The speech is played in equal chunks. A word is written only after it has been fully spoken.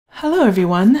Hello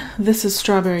everyone, this is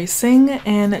Strawberry Singh,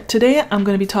 and today I'm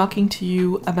going to be talking to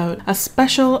you about a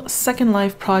special Second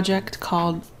Life project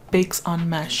called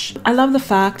BakesOnMesh. I love the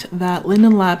fact that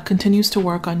Linden Lab continues to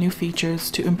work on new features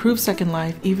to improve Second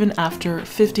Life even after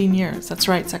 15 years. That's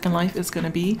right, Second Life is going to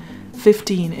be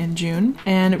 15 in June.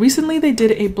 And recently they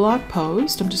did a blog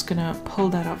post. I'm just gonna pull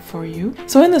that up for you.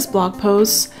 So in this blog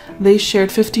post, they shared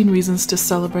 15 reasons to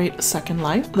celebrate Second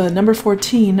Life. The number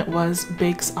 14 was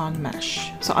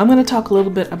BakesOnMesh. So I'm gonna talk a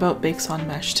little bit about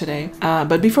BakesOnMesh today.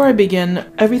 But before I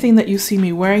begin, everything that you see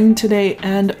me wearing today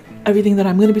and everything that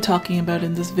I'm going to be talking about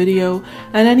in this video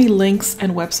and any links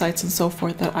and websites and so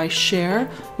forth that I share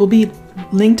will be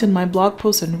linked in my blog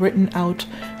post and written out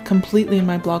completely in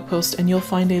my blog post, and you'll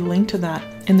find a link to that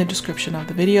in the description of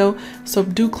the video. So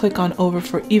do click on over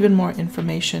for even more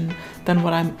information than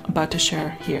what I'm about to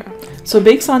share here. So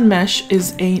BakesOnMesh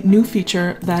is a new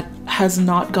feature that has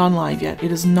not gone live yet.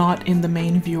 It is not in the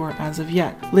main viewer as of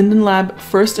yet. Linden Lab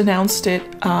first announced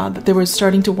it, that they were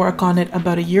starting to work on it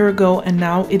about a year ago, and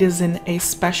now it is in a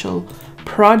special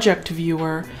project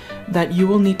viewer that you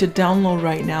will need to download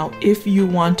right now if you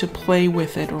want to play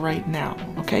with it right now,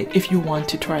 okay? If you want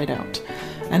to try it out.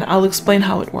 And I'll explain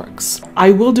how it works.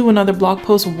 I will do another blog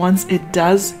post once it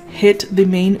does hit the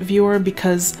main viewer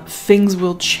because things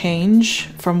will change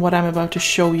from what I'm about to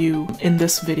show you in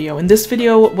this video. In this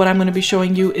video, what I'm going to be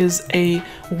showing you is a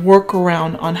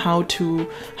workaround on how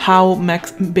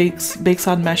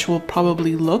BakesOnMesh will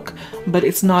probably look, but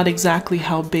it's not exactly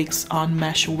how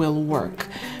BakesOnMesh will work.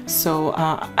 So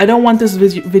I don't want this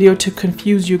video to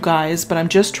confuse you guys, but I'm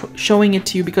just showing it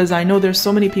to you because I know there's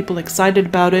so many people excited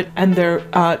about it and they're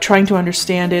trying to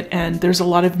understand it, and there's a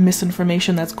lot of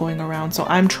misinformation that's going around. So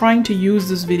I'm trying to use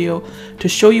this video to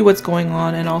show you what's going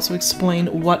on and also explain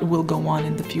what will go on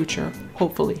in the future,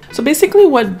 hopefully. So basically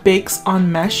what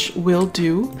BakesOnMesh will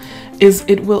do is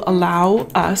it will allow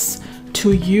us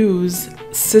to use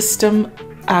system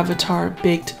avatar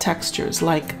baked textures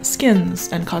like skins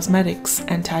and cosmetics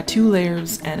and tattoo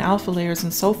layers and alpha layers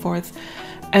and so forth,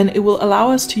 and it will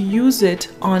allow us to use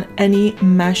it on any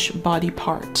mesh body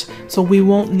part, so we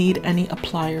won't need any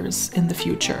appliers in the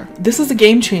future. This is a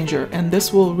game changer, and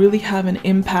this will really have an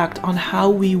impact on how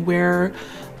we wear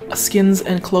skins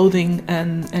and clothing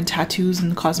and tattoos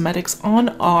and cosmetics on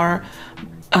our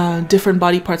different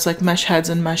body parts like mesh heads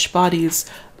and mesh bodies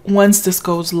once this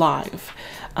goes live.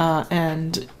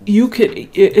 And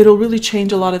it'll really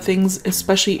change a lot of things,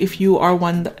 especially if you are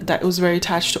one that was very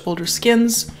attached to older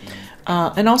skins.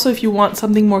 And also if you want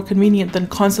something more convenient than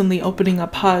constantly opening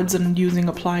up HUDs and using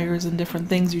appliers and different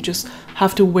things, you just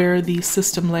have to wear the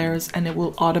system layers and it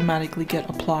will automatically get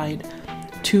applied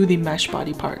to the mesh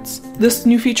body parts. This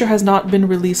new feature has not been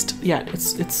released yet.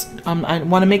 I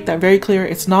want to make that very clear.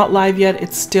 It's not live yet.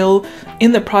 It's still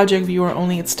in the project viewer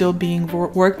only. It's still being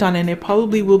worked on, and it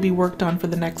probably will be worked on for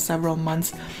the next several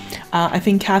months. I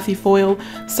think Kathy Foyle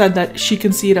said that she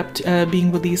can see it up to,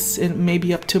 being released in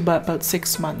maybe up to about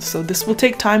 6 months. So this will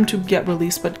take time to get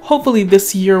released, but hopefully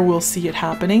this year we'll see it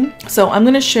happening. So I'm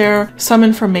going to share some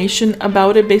information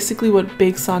about it. Basically what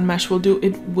BakesOnMesh will do,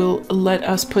 it will let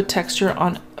us put texture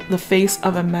on the face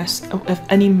of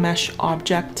any mesh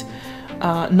object,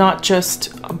 not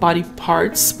just body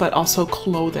parts, but also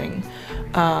clothing.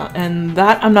 And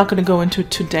that I'm not going to go into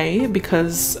today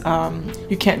because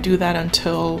you can't do that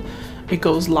until it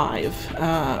goes live.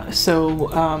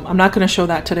 So I'm not going to show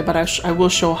that today, but I will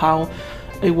show how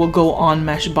it will go on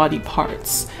mesh body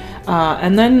parts.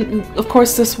 And then of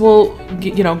course this will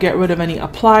get rid of any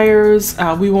appliers.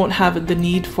 We won't have the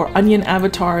need for onion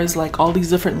avatars like all these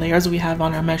different layers we have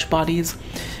on our mesh bodies,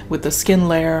 with the skin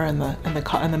layer and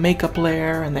the makeup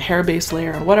layer and the hair base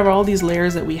layer and whatever, all these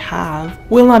layers that we have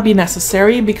will not be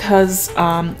necessary because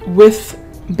with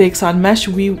BakesOnMesh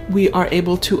we are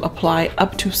able to apply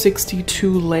up to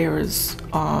 62 layers,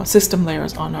 system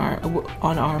layers on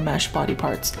our mesh body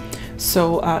parts.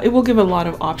 So it will give a lot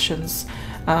of options.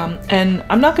 And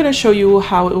I'm not going to show you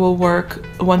how it will work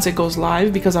once it goes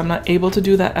live because I'm not able to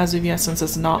do that as of yet since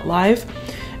it's not live,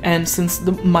 and since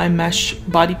my mesh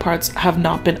body parts have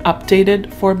not been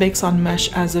updated for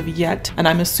BakesOnMesh as of yet, and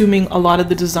I'm assuming a lot of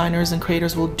the designers and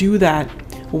creators will do that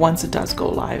once it does go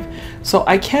live. So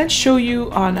I can't show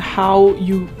you on how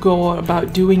you go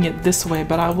about doing it this way,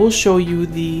 but I will show you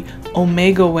the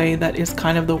Omega way that is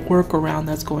kind of the workaround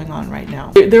that's going on right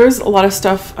now. There is a lot of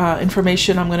stuff,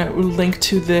 information. I'm going to link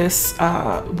to this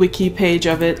wiki page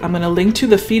of it. I'm going to link to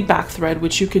the feedback thread,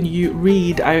 which you can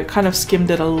read. I kind of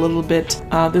skimmed it a little bit.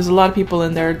 There's a lot of people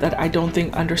in there that I don't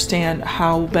think understand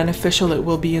how beneficial it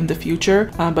will be in the future,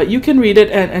 but you can read it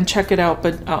and check it out.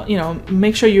 But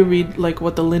make sure you read like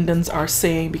what the Lindens are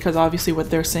saying, because obviously obviously what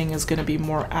they're saying is going to be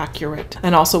more accurate,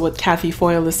 and also what Kathy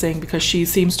Foyle is saying, because she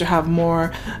seems to have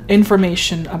more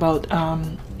information about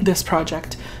this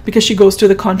project, because she goes to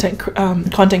the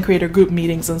content creator group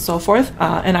meetings and so forth,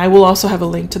 and I will also have a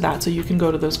link to that, so you can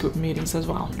go to those group meetings as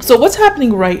well. So what's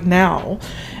happening right now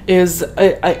is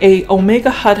a Omega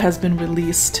HUD has been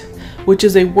released, which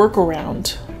is a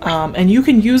workaround. And you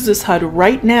can use this HUD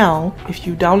right now if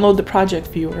you download the project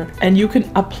viewer, and you can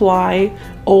apply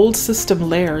old system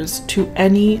layers to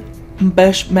any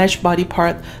mesh body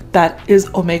part that is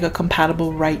Omega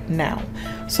compatible right now.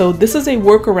 So this is a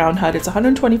workaround HUD. It's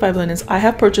 125 linens. I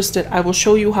have purchased it. I will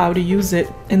show you how to use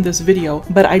it in this video,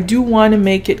 but I do want to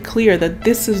make it clear that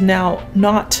this is now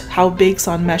not how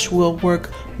BakesOnMesh will work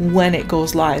when it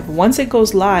goes live. Once it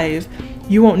goes live,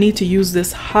 you won't need to use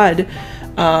this HUD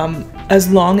as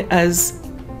long as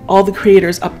all the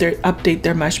creators update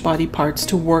their mesh body parts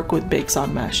to work with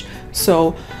BakesOnMesh.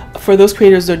 So for those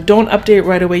creators that don't update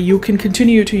right away, you can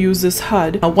continue to use this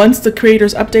HUD. Once the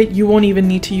creators update, you won't even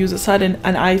need to use this HUD,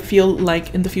 and I feel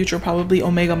like in the future probably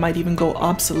Omega might even go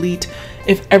obsolete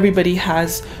if everybody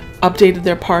has updated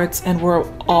their parts and we're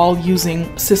all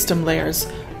using system layers.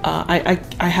 I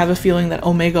have a feeling that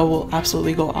Omega will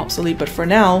absolutely go obsolete, but for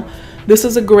now, this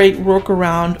is a great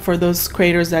workaround for those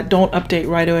creators that don't update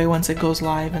right away once it goes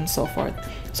live and so forth.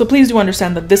 So please do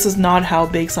understand that this is not how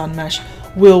BakesOnMesh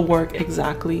will work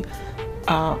exactly,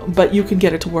 but you can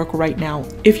get it to work right now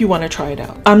if you want to try it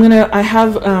out. I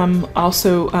have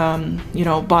also you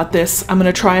know, bought this. I'm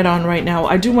gonna try it on right now.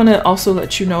 I do want to also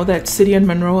let you know that City and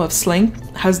Monroe of Singh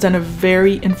has done a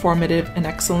very informative and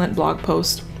excellent blog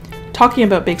post talking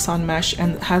about BakesOnMesh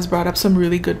and has brought up some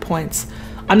really good points.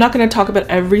 I'm not going to talk about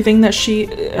everything that she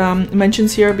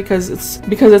mentions here because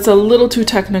it's a little too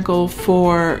technical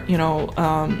for, you know,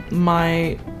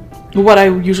 what I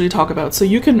usually talk about. So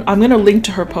I'm going to link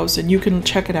to her post and you can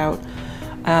check it out.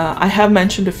 I have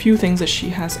mentioned a few things that she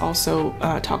has also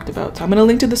talked about. So I'm going to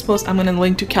link to this post. I'm going to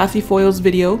link to Kathy Foyle's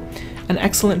video, an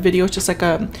excellent video. It's just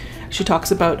like she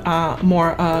talks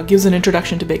about gives an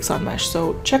introduction to BakesOnMesh.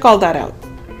 So check all that out.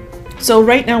 So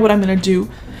right now what I'm going to do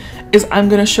is I'm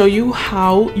going to show you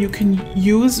how you can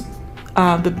use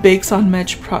the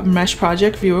BakesOnMesh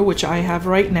project viewer, which I have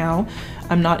right now.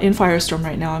 I'm not in Firestorm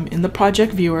right now, I'm in the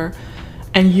project viewer,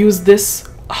 and use this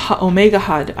Omega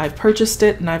HUD. I've purchased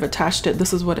it and I've attached it.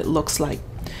 This is what it looks like.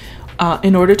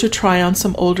 In order to try on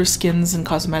some older skins and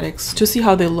cosmetics to see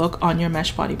how they look on your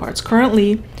mesh body parts.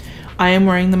 Currently, I am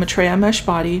wearing the Maitreya mesh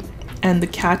body and the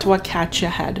Katwa Katya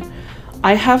head.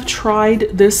 I have tried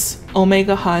this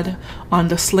Omega HUD on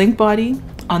the Slink body,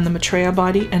 on the Maitreya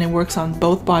body, and it works on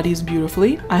both bodies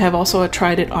beautifully. I have also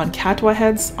tried it on Katwa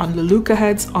heads, on Leluka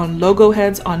heads, on Logo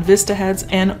heads, on Vista heads,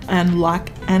 and on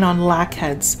Lac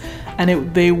heads.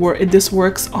 And this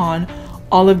works on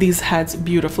all of these heads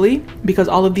beautifully because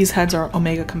all of these heads are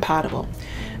Omega compatible.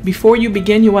 Before you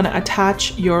begin, you want to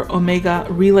attach your Omega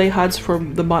relay HUDs for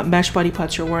the mesh body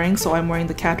parts you're wearing. So I'm wearing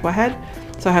the Katwa head.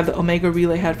 So I have the Omega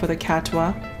relay head for the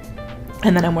Katwa,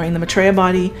 and then I'm wearing the Maitreya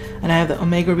body, and I have the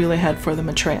Omega relay head for the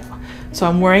Maitreya. So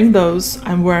I'm wearing those.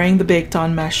 I'm wearing the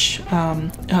BakesOnMesh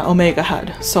Omega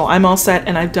HUD. So I'm all set,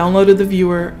 and I've downloaded the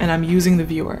viewer, and I'm using the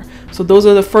viewer. So those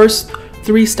are the first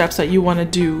 3 steps that you want to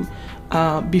do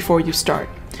before you start.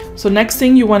 So next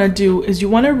thing you want to do is you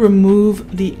want to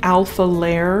remove the alpha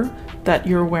layer that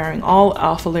you're wearing, all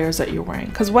alpha layers that you're wearing.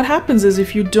 Because what happens is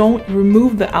if you don't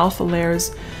remove the alpha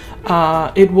layers,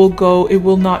 it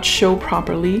will not show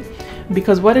properly,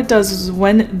 because what it does is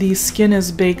when the skin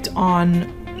is baked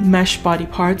on mesh body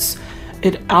parts,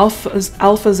 it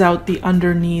alphas out the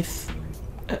underneath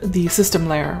the system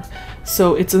layer.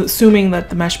 So it's assuming that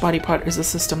the mesh body part is a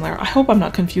system layer. I hope I'm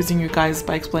not confusing you guys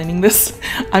by explaining this.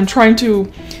 I'm trying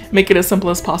to make it as simple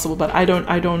as possible, but I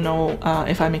don't know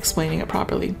if I'm explaining it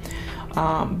properly.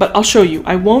 But I'll show you.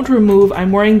 I won't remove,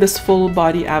 I'm wearing this full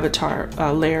body avatar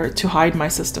layer to hide my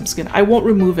system skin. I won't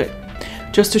remove it,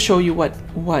 just to show you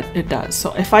what it does.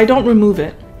 So if I don't remove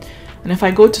it, and if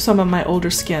I go to some of my older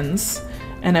skins,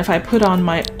 and if I put on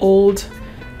my old,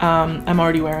 I'm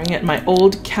already wearing it, my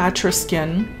old Katra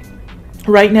skin,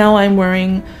 right now I'm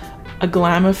wearing a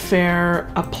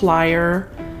Glamifair applier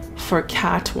for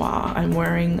Katwa. I'm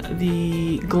wearing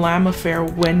the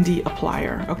Glamifair Wendy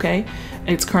applier, okay?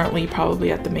 It's currently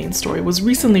probably at the main store. It was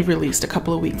recently released a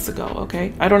couple of weeks ago,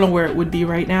 okay? I don't know where it would be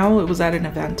right now. It was at an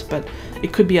event, but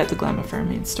it could be at the Glamifair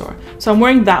main store. So I'm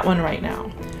wearing that one right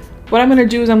now. What I'm gonna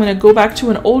do is I'm gonna go back to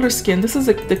an older skin. This is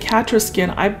the Katra skin.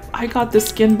 I got this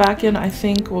skin back in, I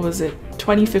think, what was it?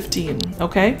 2015,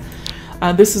 okay?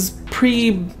 This is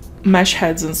pre-mesh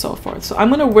heads and so forth. So I'm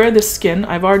gonna wear this skin.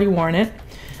 I've already worn it.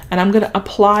 and I'm going to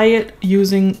apply it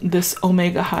using this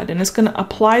Omega HUD, and it's going to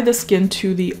apply the skin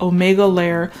to the Omega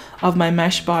layer of my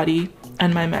mesh body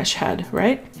and my mesh head,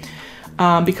 right?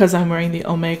 Because I'm wearing the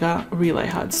Omega Relay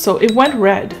HUD. So it went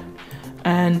red,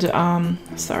 and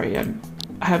sorry, I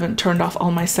haven't turned off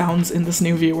all my sounds in this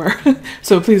new viewer,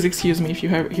 so please excuse me if you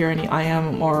hear any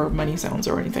IM or money sounds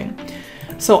or anything.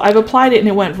 So I've applied it and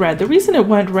it went red. The reason it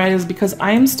went red is because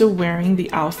I am still wearing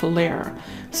the alpha layer.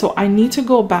 So I need to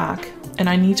go back and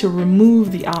I need to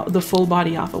remove the full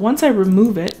body alpha. Once I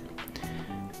remove it,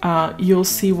 you'll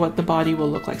see what the body will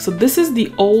look like. So this is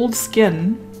the old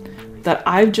skin that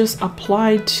I've just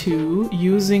applied to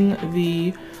using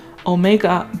the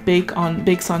Omega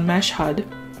BakesOnMesh HUD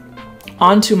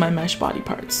onto my mesh body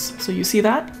parts. So you see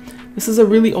that? This is a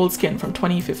really old skin from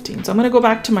 2015. So I'm gonna go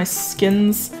back to my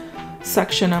skins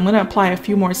section. I'm gonna apply a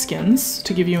few more skins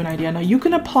to give you an idea. Now you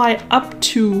can apply up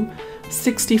to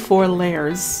 64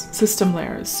 layers, system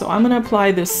layers. So I'm gonna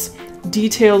apply this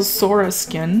Details Sora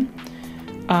skin,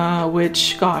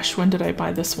 which, gosh, when did I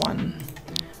buy this one?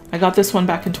 I got this one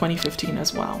back in 2015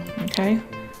 as well, okay?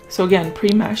 So again,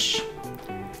 pre-mesh.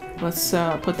 Let's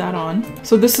put that on.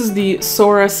 So this is the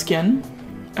Sora skin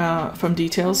from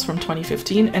Details from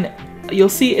 2015, and you'll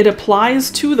see it applies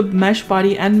to the mesh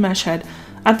body and mesh head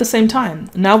at the same time.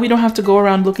 Now we don't have to go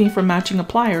around looking for matching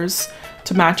appliers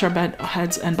to match our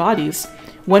heads and bodies.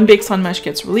 When BakesOnMesh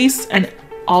gets released and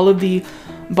all of the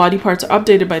body parts are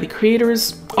updated by the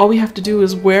creators, all we have to do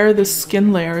is wear the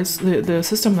skin layers, the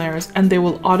system layers, and they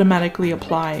will automatically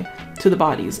apply to the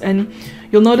bodies. And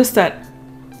you'll notice that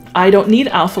I don't need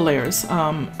alpha layers.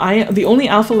 The only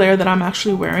alpha layer that I'm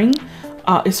actually wearing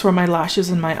is for my lashes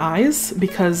and my eyes,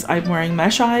 because I'm wearing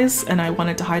mesh eyes and I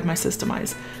wanted to hide my system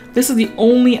eyes. This is the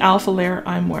only alpha layer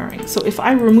I'm wearing. So if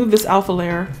I remove this alpha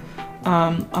layer,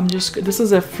 this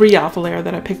is a free alpha layer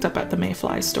that I picked up at the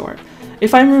Mayfly store.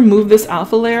 If I remove this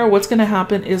alpha layer, what's gonna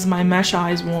happen is my mesh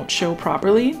eyes won't show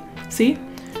properly. See?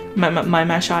 My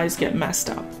mesh eyes get messed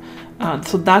up.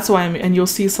 So that's why and you'll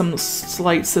see some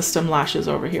slight system lashes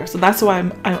over here. So that's why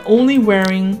I'm only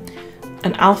wearing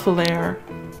an alpha layer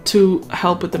to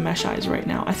help with the mesh eyes right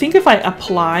now. I think if I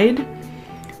applied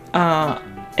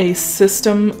a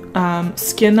system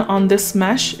skin on this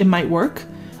mesh, it might work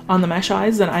on the mesh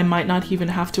eyes, then I might not even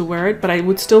have to wear it, but I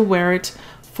would still wear it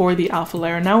for the alpha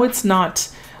layer. Now it's not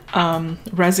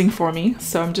resing for me,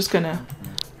 so I'm just gonna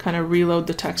kind of reload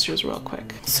the textures real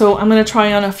quick. So I'm gonna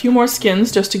try on a few more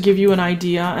skins just to give you an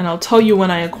idea, and I'll tell you when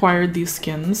I acquired these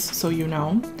skins so you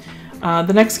know.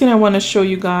 The next skin I want to show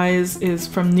you guys is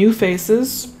from New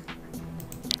Faces.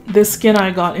 This skin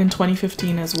I got in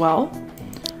 2015 as well.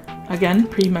 Again,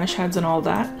 pre-mesh heads and all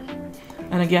that.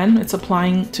 And again, it's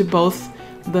applying to both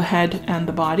the head and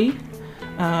the body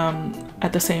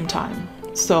at the same time.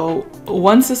 So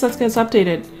once this gets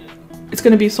updated, it's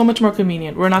going to be so much more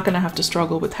convenient. We're not going to have to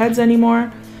struggle with heads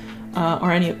anymore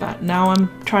or any of that. Now I'm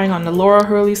trying on the Laura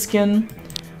Hurley skin.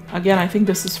 Again, I think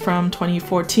this is from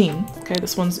 2014. Okay,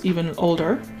 this one's even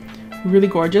older. Really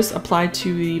gorgeous, applied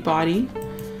to the body.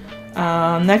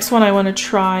 Next one I want to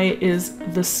try is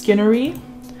the Skinnery.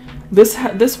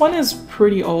 This one is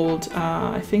pretty old.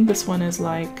 I think this one is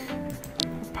like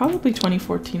probably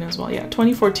 2014 as well. Yeah,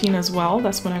 2014 as well.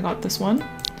 That's when I got this one.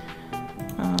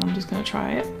 I'm just gonna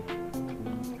try it.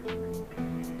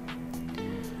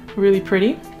 Really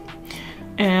pretty.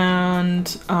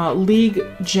 And League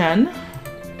Gen.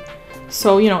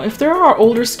 So, you know, if there are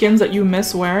older skins that you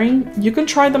miss wearing, you can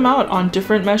try them out on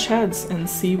different mesh heads and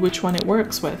see which one it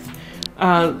works with.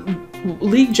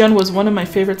 League Gen was one of my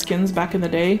favorite skins back in the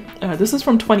day. This is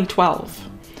from 2012.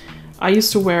 I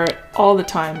used to wear it all the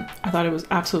time. I thought it was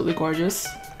absolutely gorgeous,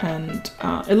 and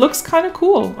it looks kind of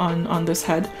cool on this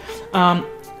head.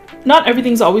 Not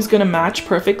everything's always going to match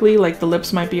perfectly, like the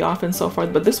lips might be off and so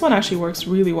forth, but this one actually works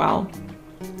really well.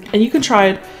 And you can try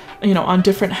it, you know, on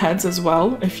different heads as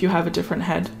well if you have a different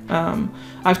head.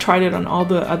 I've tried it on all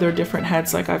the other different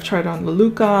heads, like I've tried it on the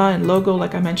Luca and Logo,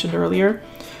 like I mentioned earlier,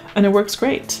 and it works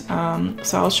great.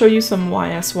 So I'll show you some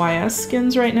YSYS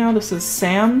skins right now. This is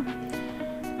Sam.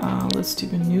 Let's do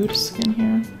the nude skin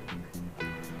here.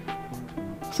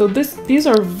 So these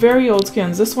are very old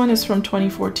skins. This one is from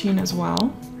 2014 as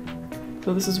well.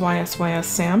 So this is YSYS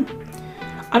Sam.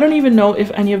 I don't even know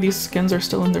if any of these skins are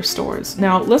still in their stores.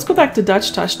 Now let's go back to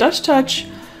Dutch Touch. Dutch Touch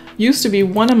used to be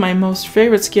one of my most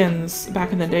favorite skins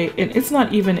back in the day. It's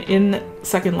not even in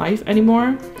Second Life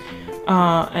anymore.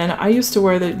 And I used to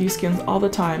wear these skins all the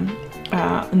time.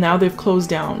 Now they've closed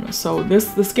down. So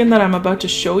the skin that I'm about to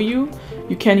show you,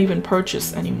 you can't even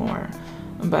purchase anymore.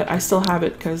 But I still have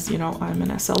it because, you know, I'm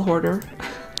an SL hoarder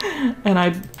and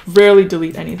I rarely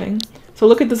delete anything. So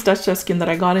look at this Dutch test skin that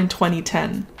I got in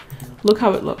 2010. Look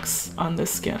how it looks on this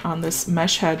skin, on this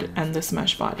mesh head and this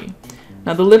mesh body.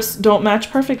 Now the lips don't match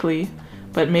perfectly,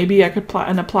 but maybe I could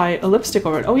apply a lipstick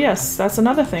over it. Oh yes, that's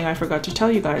another thing I forgot to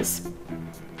tell you guys.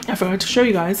 I forgot to show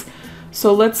you guys.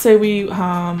 So let's say we,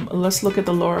 let's look at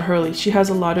the Laura Hurley. She has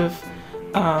a lot of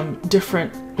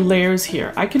different layers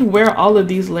here. I can wear all of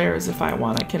these layers if I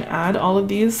want. I can add all of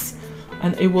these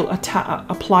and it will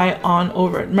apply on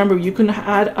over it. Remember, you can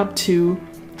add up to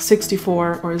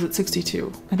 64, or is it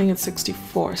 62? I think it's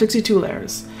 64, 62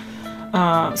 layers.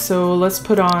 So let's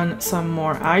put on some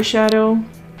more eyeshadow.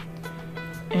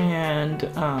 And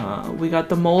we got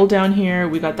the mole down here.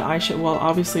 We got the eyeshadow. Well,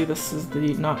 obviously this is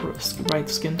the not right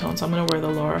skin tone, so I'm gonna wear the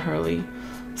Laura Hurley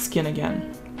skin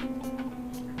again.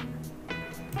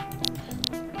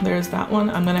 There's that one.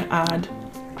 I'm gonna add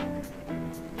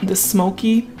the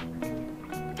smoky,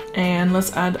 and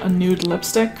let's add a nude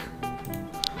lipstick.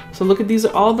 So look at, these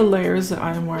are all the layers that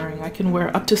I'm wearing. I can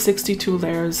wear up to 62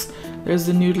 layers. There's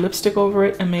the nude lipstick over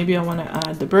it, and maybe I want to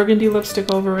add the burgundy lipstick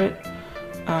over it.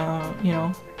 You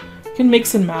know, you can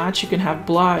mix and match. You can have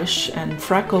blush and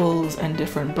freckles and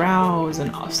different brows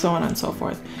and so on and so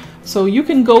forth. So you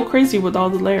can go crazy with all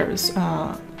the layers,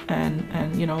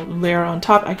 and you know, layer on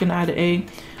top. I can add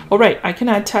I can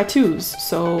add tattoos.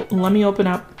 So let me open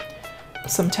up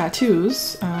some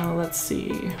tattoos. Let's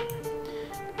see.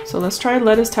 So let's try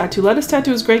Lettuce Tattoo. Lettuce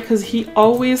Tattoo is great because he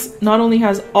always not only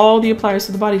has all the appliers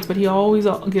to the bodies, but he always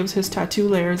gives his tattoo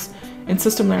layers in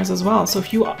system layers as well. So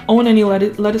if you own any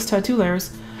Lettuce Tattoo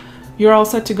layers, you're all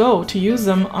set to go to use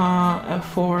them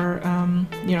for,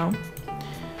 you know,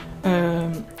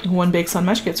 when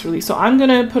BakesOnMesh gets released. So I'm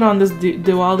gonna put on this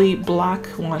Diwali black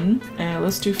one, and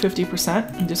let's do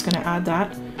 50%. I'm just gonna add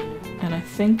that, and I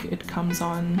think it comes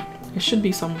on, it should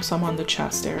be some on the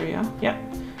chest area. Yeah.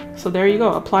 So there you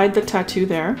go, applied the tattoo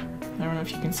there. I don't know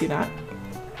if you can see that.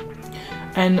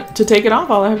 And to take it off,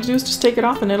 all I have to do is just take it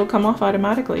off and it'll come off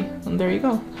automatically. And there you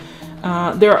go.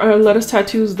 There are lettuce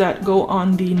tattoos that go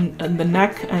on the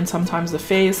neck and sometimes the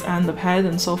face and the head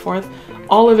and so forth.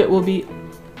 All of it will be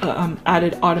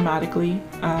added automatically,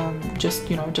 just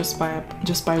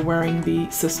by wearing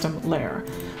the system layer.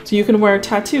 So you can wear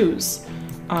tattoos.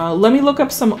 Let me look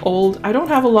up some old. I don't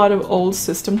have a lot of old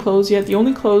system clothes yet. The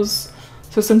only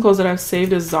system clothes that I've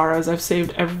saved is Zara's. I've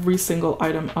saved every single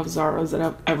item of Zara's that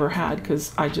I've ever had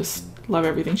because I just love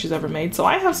everything she's ever made. So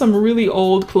I have some really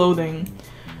old clothing.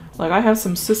 Like I have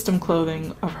some system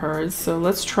clothing of hers. So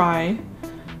let's try,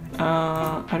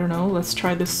 I don't know, let's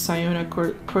try this Sayona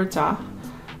Kurta.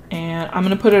 And I'm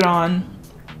gonna put it on,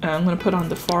 I'm gonna put on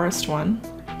the forest one.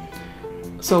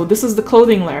 So this is the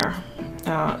clothing layer.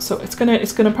 So it's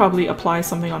gonna probably apply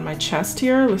something on my chest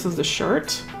here. This is the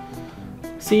shirt.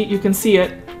 See, you can see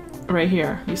it right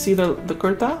here. You see the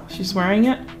kurta? She's wearing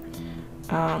it.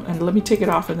 And let me take it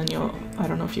off and then you'll, I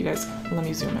don't know if you guys, let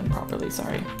me zoom in properly,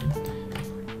 sorry.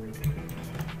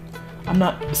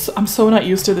 I'm so not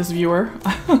used to this viewer.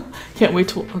 Can't wait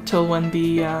till when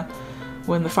the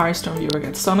Firestorm viewer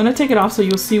gets. So I'm gonna take it off so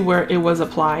you'll see where it was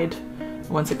applied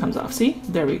once it comes off. See,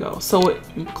 there we go. So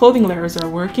clothing layers are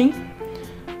working.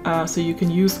 So you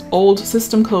can use old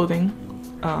system clothing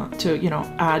to, you know,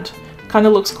 add. Kind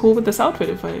of looks cool with this outfit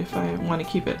if I want to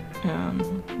keep it.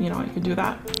 You know, I could do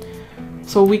that.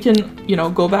 So we can, you know,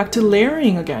 go back to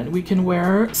layering again. We can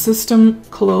wear system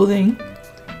clothing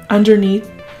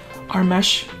underneath our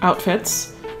mesh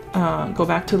outfits. Go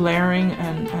back to layering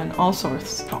and all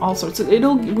sorts.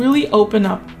 It'll really open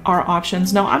up our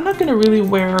options. Now I'm not going to really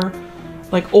wear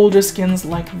like older skins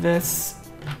like this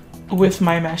with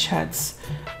my mesh heads.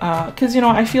 Because, you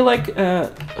know, I feel like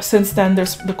since then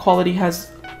the quality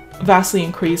has vastly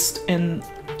increased in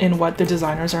what the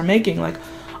designers are making. Like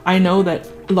I know that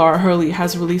Laura Hurley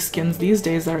has released skins these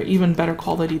days that are even better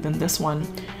quality than this one.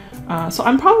 So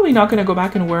I'm probably not going to go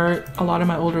back and wear a lot of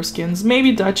my older skins.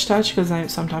 Maybe Dutch Touch because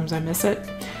sometimes I miss it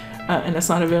and it's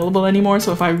not available anymore.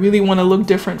 So if I really want to look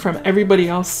different from everybody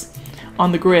else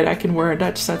on the grid, I can wear a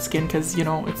Dutch set skin because, you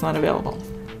know, it's not available.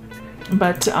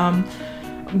 But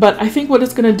I think what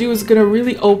it's going to do is going to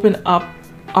really open up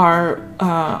our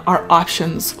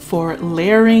options for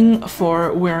layering,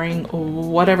 for wearing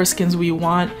whatever skins we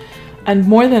want, and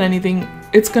more than anything,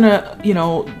 it's gonna, you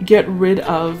know, get rid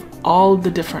of all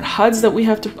the different HUDs that we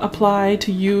have to apply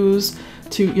to use,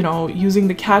 to, you know, using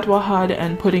the Catwa HUD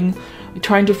and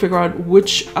trying to figure out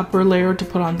which upper layer to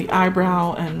put on the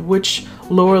eyebrow and which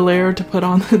lower layer to put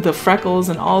on the freckles,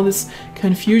 and all this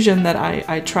confusion that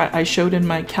I showed in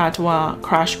my Catwa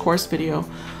crash course video.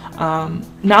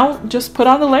 Now just put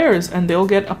on the layers and they'll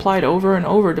get applied over and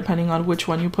over depending on which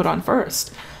one you put on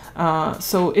first.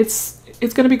 So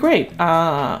it's going to be great.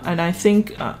 And I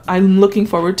think I'm looking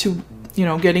forward to, you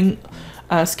know, getting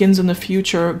skins in the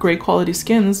future, great quality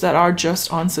skins that are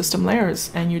just on system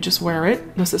layers, and you just wear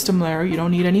it, the system layer. You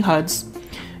don't need any HUDs.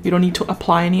 You don't need to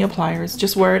apply any appliers.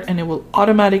 Just wear it and it will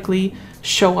automatically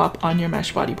show up on your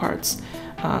mesh body parts.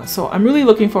 So I'm really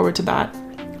looking forward to that.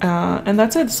 And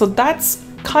that's it. So that's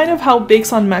kind of how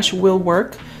BakesOnMesh will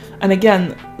work. And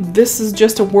again, this is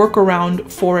just a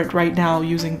workaround for it right now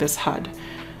using this HUD.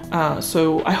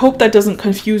 So I hope that doesn't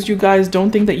confuse you guys. Don't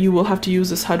think that you will have to use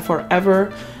this HUD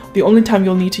forever. The only time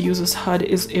you'll need to use this HUD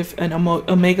is if an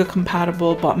Omega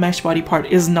compatible mesh body part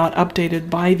is not updated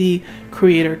by the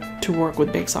creator to work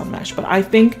with BakesOnMesh. But I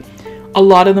think a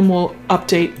lot of them will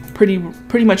update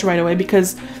pretty much right away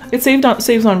because it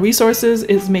saves on resources.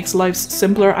 It makes life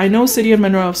simpler. I know City and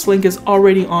Monroe of Slink is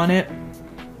already on it.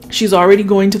 She's already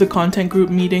going to the content group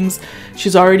meetings.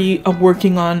 She's already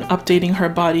working on updating her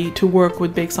body to work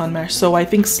with BakesOnMesh. So I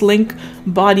think Slink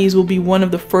bodies will be one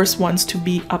of the first ones to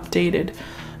be updated.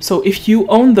 So if you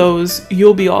own those,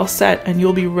 you'll be all set and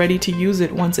you'll be ready to use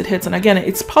it once it hits. And again,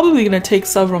 it's probably going to take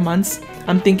several months.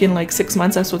 I'm thinking like 6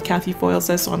 months. That's what Kathy Foyle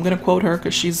says. So I'm going to quote her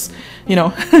because she's, you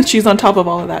know, she's on top of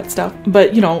all of that stuff.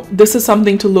 But, you know, this is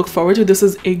something to look forward to. This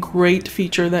is a great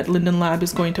feature that Linden Lab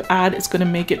is going to add. It's going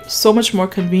to make it so much more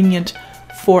convenient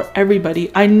for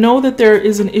everybody. I know that there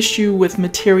is an issue with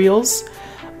materials.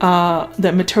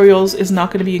 That materials is not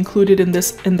going to be included in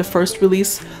the first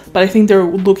release. But I think they're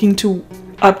looking to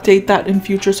update that in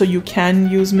future so you can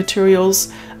use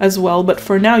materials as well, but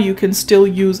for now you can still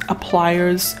use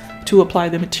appliers to apply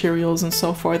the materials and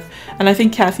so forth. And I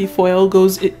think Kathy Foyle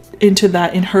goes into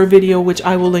that in her video, which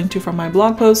I will link to from my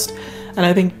blog post. And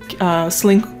I think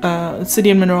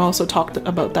City and Monroe also talked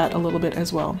about that a little bit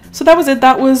as well. So that was it.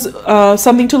 That was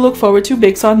something to look forward to,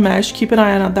 BakesOnMesh. Keep an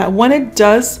eye on that. When it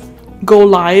does go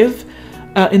live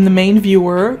in the main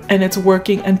viewer and it's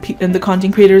working and the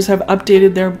content creators have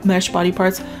updated their mesh body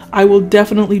parts, I will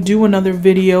definitely do another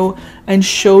video and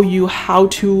show you how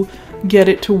to get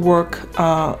it to work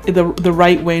the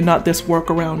right way, not this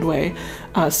workaround way.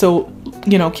 So,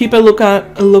 you know, keep a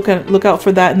lookout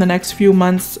for that in the next few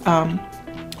months.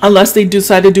 Unless they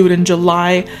decide to do it in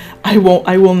July, I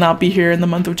will not be here in the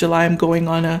month of July. I'm going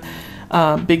on a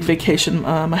big vacation,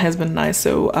 my husband and I,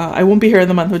 so I won't be here in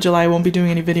the month of July. I won't be doing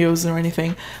any videos or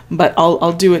anything, but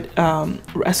I'll do it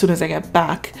as soon as I get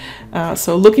back.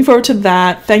 So looking forward to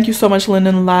that. Thank you so much,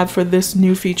 Linden Lab, for this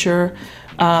new feature.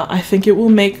 I think it will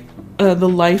make the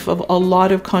life of a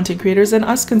lot of content creators and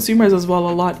us consumers as well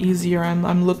a lot easier.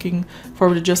 I'm looking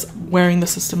forward to just wearing the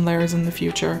system layers in the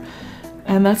future.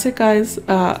 And that's it, guys.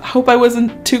 Hope I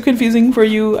wasn't too confusing for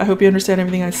you. I hope you understand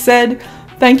everything I said.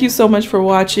 Thank you so much for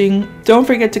watching. Don't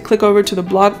forget to click over to the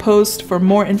blog post for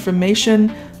more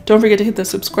information. Don't forget to hit the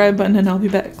subscribe button and I'll be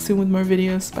back soon with more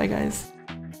videos. Bye, guys.